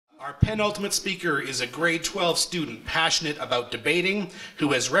Our penultimate speaker is a grade 12 student passionate about debating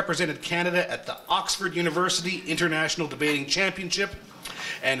who has represented Canada at the Oxford University International Debating Championship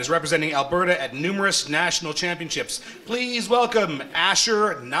and is representing Alberta at numerous national championships. Please welcome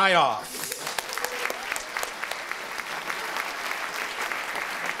Asher Nyhoff.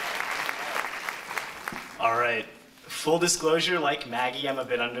 All right. Full disclosure, like Maggie, I'm a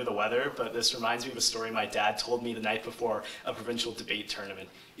bit under the weather, but this reminds me of a story my dad told me the night before a provincial debate tournament.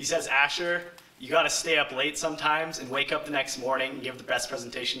 He says, Asher, you gotta stay up late sometimes and wake up the next morning and give the best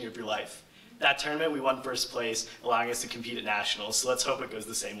presentation of your life. That tournament, we won first place, allowing us to compete at nationals, so let's hope it goes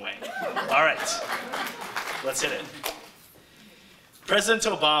the same way. All right, let's hit it. President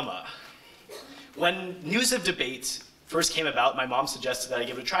Obama. When news of debate first came about, my mom suggested that I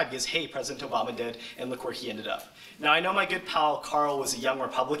give it a try because, hey, President Obama did, and look where he ended up. Now, I know my good pal Carl was a young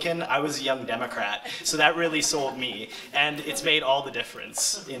Republican, I was a young Democrat, so that really sold me, and it's made all the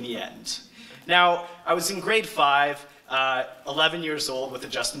difference in the end. Now, I was in grade 5, 11 years old with a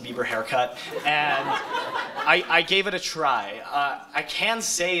Justin Bieber haircut, and I gave it a try. I can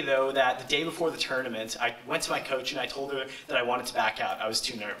say, though, that the day before the tournament, I went to my coach and I told her that I wanted to back out. I was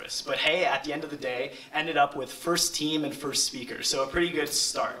too nervous. But hey, at the end of the day, ended up with first team and first speaker, so a pretty good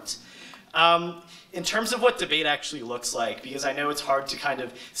start. In terms of what debate actually looks like, because I know it's hard to kind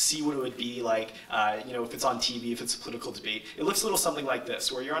of see what it would be like, if it's on TV, if it's a political debate, it looks a little something like this,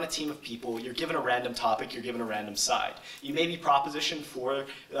 where you're on a team of people, you're given a random topic, you're given a random side. You may be propositioned for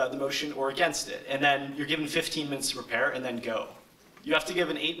the motion or against it, and then you're given 15 minutes to prepare and then go. You have to give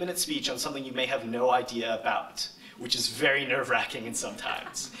an 8-minute speech on something you may have no idea about, which is very nerve-wracking and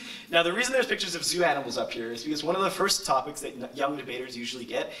sometimes. Now, the reason there's pictures of zoo animals up here is because one of the first topics that young debaters usually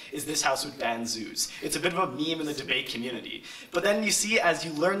get is this house would ban zoos. It's a bit of a meme in the debate community. But then you see, as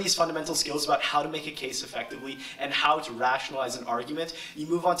you learn these fundamental skills about how to make a case effectively and how to rationalize an argument, you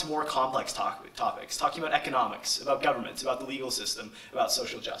move on to more complex topics, talking about economics, about government, about the legal system, about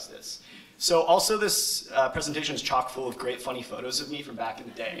social justice. So also this presentation is chock full of great funny photos of me from back in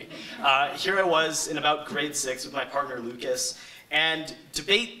the day. Here I was in about grade 6 with my partner Lucas, and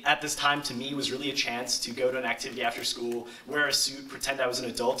debate at this time to me was really a chance to go to an activity after school, wear a suit, pretend I was an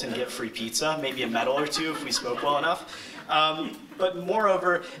adult, and get free pizza, maybe a medal or two if we spoke well enough. But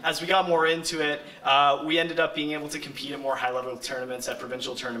moreover, as we got more into it, we ended up being able to compete at more high-level tournaments, at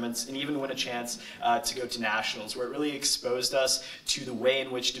provincial tournaments, and even win a chance to go to nationals, where it really exposed us to the way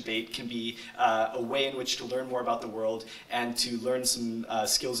in which debate can be a way in which to learn more about the world and to learn some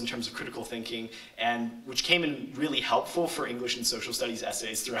skills in terms of critical thinking, and which came in really helpful for English and social studies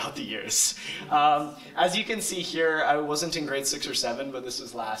essays throughout the years. As you can see here, I wasn't in grade 6 or 7, but this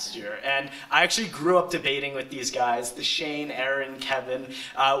was last year, and I actually grew up debating with these guys, the Shane, Aaron, Kevin.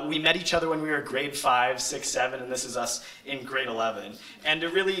 We met each other when we were grade 5, 6, 7, and this is us in grade 11. And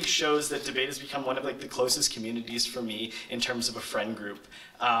it really shows that debate has become one of the closest communities for me in terms of a friend group.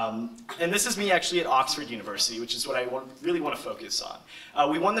 And this is me actually at Oxford University, which is what I really want to focus on.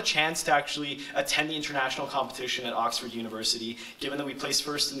 We won the chance to actually attend the international competition at Oxford University, given that we placed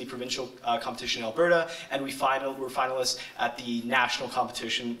first in the provincial competition in Alberta, and we were finalists at the national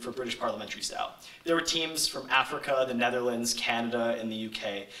competition for British parliamentary style. There were teams from Africa, the Netherlands, Canada, and the UK,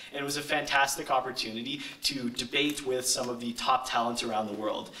 and it was a fantastic opportunity to debate with some of the top talent around the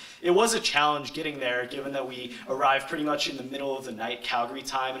world. It was a challenge getting there, given that we arrived pretty much in the middle of the night, Calgary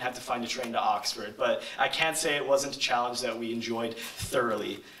time, and had to find a train to Oxford, but I can't say it wasn't a challenge that we enjoyed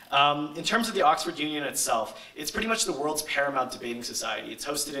thoroughly. In terms of the Oxford Union itself, it's pretty much the world's paramount debating society. It's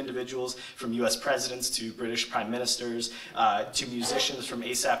hosted individuals from US presidents to British prime ministers, to musicians from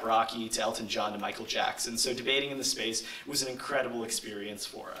A$AP Rocky to Elton John to Michael Jackson. So debating in the space was an incredible experience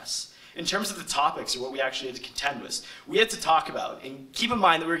for us. In terms of the topics, or what we actually had to contend with, we had to talk about, and keep in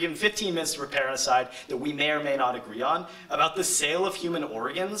mind that we were given 15 minutes to prepare on a side that we may or may not agree on, about the sale of human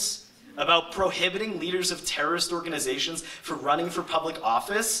organs, about prohibiting leaders of terrorist organizations from running for public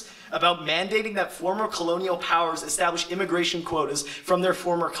office, about mandating that former colonial powers establish immigration quotas from their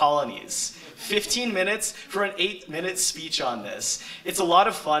former colonies. 15 minutes for an 8-minute speech on this. It's a lot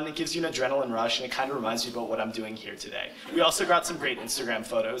of fun, it gives you an adrenaline rush, and it kind of reminds me about what I'm doing here today. We also got some great Instagram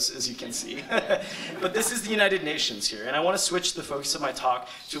photos, as you can see. But this is the United Nations here, and I want to switch the focus of my talk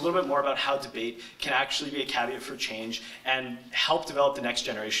to a little bit more about how debate can actually be a caveat for change and help develop the next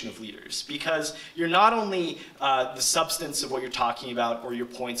generation of leaders. Because you're not only the substance of what you're talking about, or your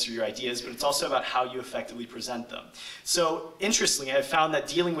points or your ideas, but it's also about how you effectively present them. So, interestingly, I've found that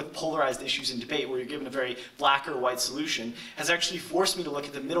dealing with polarized issues in debate, where you're given a very black or white solution, has actually forced me to look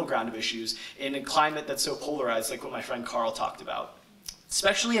at the middle ground of issues in a climate that's so polarized, like what my friend Carl talked about.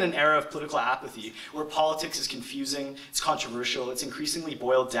 Especially in an era of political apathy, where politics is confusing, it's controversial, it's increasingly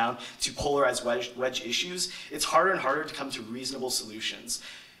boiled down to polarized wedge issues, it's harder and harder to come to reasonable solutions.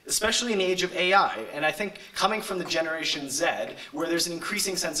 Especially in the age of AI, and I think coming from the Generation Z, where there's an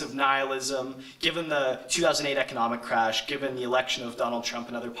increasing sense of nihilism, given the 2008 economic crash, given the election of Donald Trump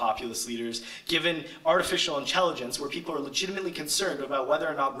and other populist leaders, given artificial intelligence, where people are legitimately concerned about whether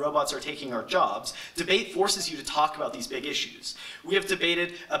or not robots are taking our jobs, debate forces you to talk about these big issues. We have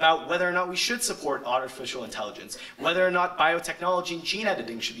debated about whether or not we should support artificial intelligence, whether or not biotechnology and gene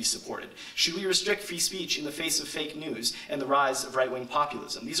editing should be supported. Should we restrict free speech in the face of fake news and the rise of right-wing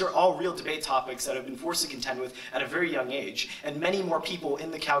populism? These are all real debate topics that I've been forced to contend with at a very young age, and many more people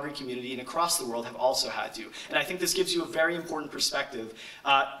in the Calgary community and across the world have also had to. And I think this gives you a very important perspective,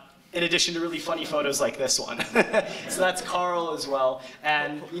 in addition to really funny photos like this one. So that's Carl as well.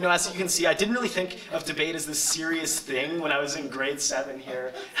 And as you can see, I didn't really think of debate as this serious thing when I was in grade 7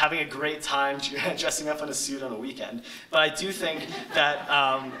 here, having a great time dressing up in a suit on a weekend. But I do think that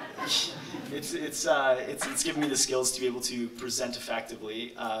it's given me the skills to be able to present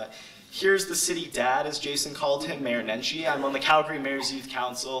effectively. Here's the city dad, as Jason called him, Mayor Nenshi. I'm on the Calgary Mayor's Youth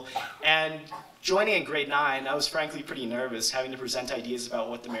Council, and joining in grade 9, I was frankly pretty nervous having to present ideas about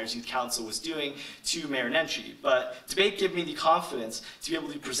what the Mayor's Youth Council was doing to Mayor Nenshi. But debate gave me the confidence to be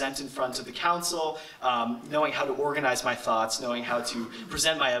able to present in front of the council, knowing how to organize my thoughts, knowing how to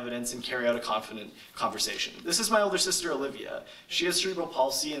present my evidence and carry out a confident conversation. This is my older sister, Olivia. She has cerebral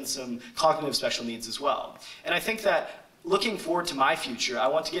palsy and some cognitive special needs as well. And I think that looking forward to my future, I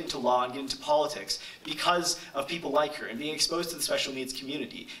want to get into law and get into politics because of people like her and being exposed to the special needs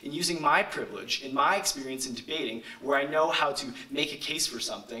community and using my privilege and my experience in debating, where I know how to make a case for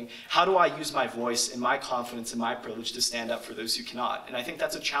something. How do I use my voice and my confidence and my privilege to stand up for those who cannot? And I think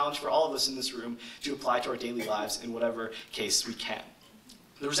that's a challenge for all of us in this room to apply to our daily lives in whatever case we can.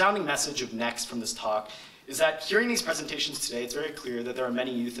 The resounding message of next from this talk is that hearing these presentations today, it's very clear that there are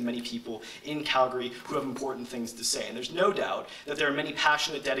many youth and many people in Calgary who have important things to say. And there's no doubt that there are many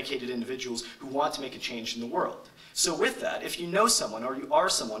passionate, dedicated individuals who want to make a change in the world. So with that, if you know someone or you are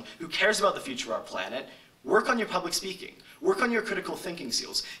someone who cares about the future of our planet, work on your public speaking. Work on your critical thinking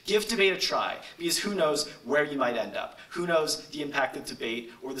skills. Give debate a try, because who knows where you might end up. Who knows the impact that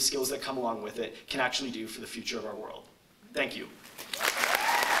debate or the skills that come along with it can actually do for the future of our world. Thank you.